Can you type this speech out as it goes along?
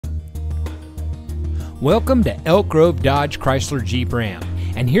Welcome to Elk Grove Dodge Chrysler Jeep Ram,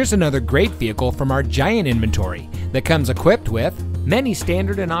 and here's another great vehicle from our giant inventory that comes equipped with many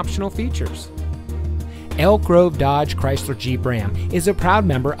standard and optional features. Elk Grove Dodge Chrysler Jeep Ram is a proud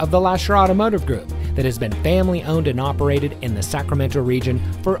member of the Lasher Automotive Group that has been family owned and operated in the Sacramento region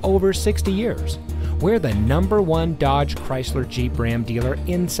for over 60 years. We're the #1 Dodge Chrysler Jeep Ram dealer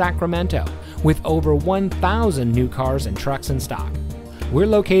in Sacramento with over 1,000 new cars and trucks in stock. We're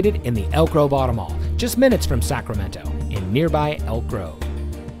located in the Elk Grove Auto Mall, just minutes from Sacramento, in nearby Elk Grove.